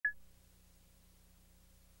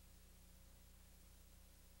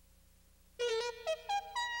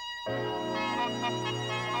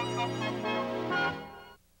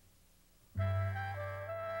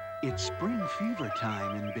It's spring fever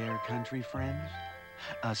time in Bear Country, friends.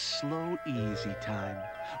 A slow, easy time,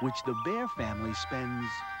 which the Bear family spends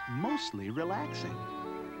mostly relaxing.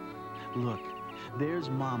 Look,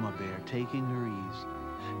 there's Mama Bear taking her ease,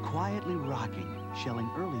 quietly rocking,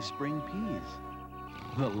 shelling early spring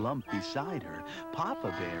peas. The lump beside her,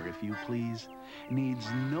 Papa Bear, if you please, needs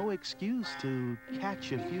no excuse to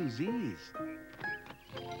catch a few Z's.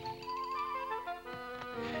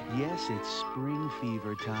 Yes, it's spring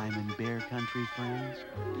fever time in Bear Country, friends,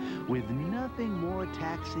 with nothing more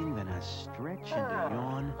taxing than a stretch and a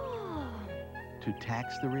yawn to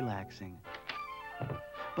tax the relaxing.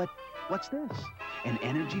 But what's this? An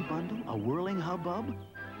energy bundle? A whirling hubbub?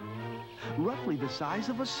 Roughly the size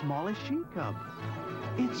of a smallish sheep cub.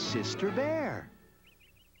 It's Sister Bear.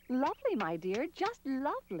 Lovely, my dear, just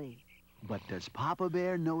lovely. But does Papa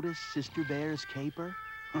Bear notice Sister Bear's caper?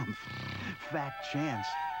 Fat chance.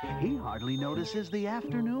 He hardly notices the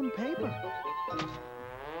afternoon paper.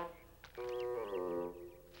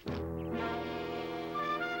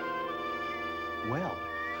 Well,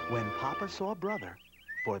 when Papa saw Brother,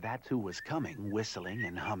 for that's who was coming, whistling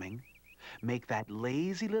and humming, make that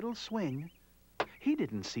lazy little swing, he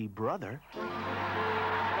didn't see Brother.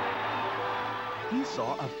 He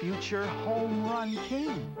saw a future home run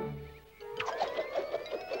king.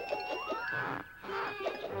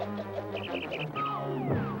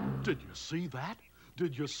 Did you see that?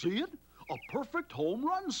 Did you see it? A perfect home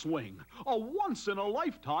run swing. A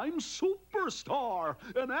once-in-a-lifetime superstar.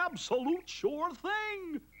 An absolute sure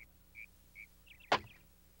thing.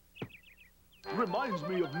 Reminds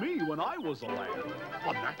me of me when I was a lad.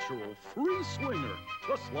 A natural free swinger,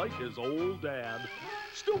 just like his old dad.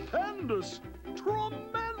 Stupendous!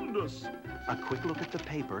 Tremendous! A quick look at the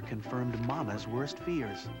paper confirmed Mama's worst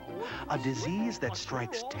fears. A disease that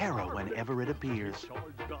strikes terror whenever it appears.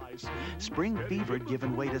 Spring fever had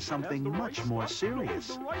given way to something much more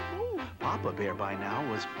serious. Papa Bear by now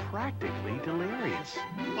was practically delirious.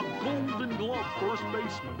 A Golden Glove first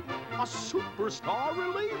baseman. A superstar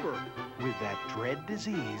reliever. With that dread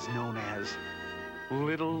disease known as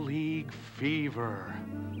Little League Fever.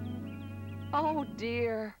 Oh,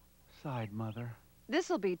 dear. Sighed Mother.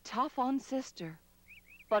 This'll be tough on Sister,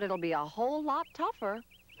 but it'll be a whole lot tougher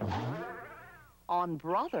on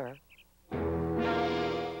Brother.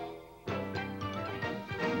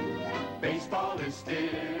 Baseball is still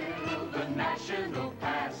the national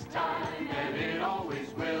pastime, and it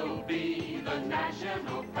always will be the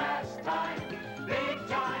national pastime. Big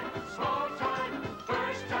time, small time,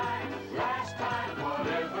 first time, last time,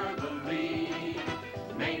 whatever the league,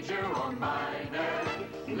 major or minor,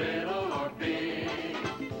 little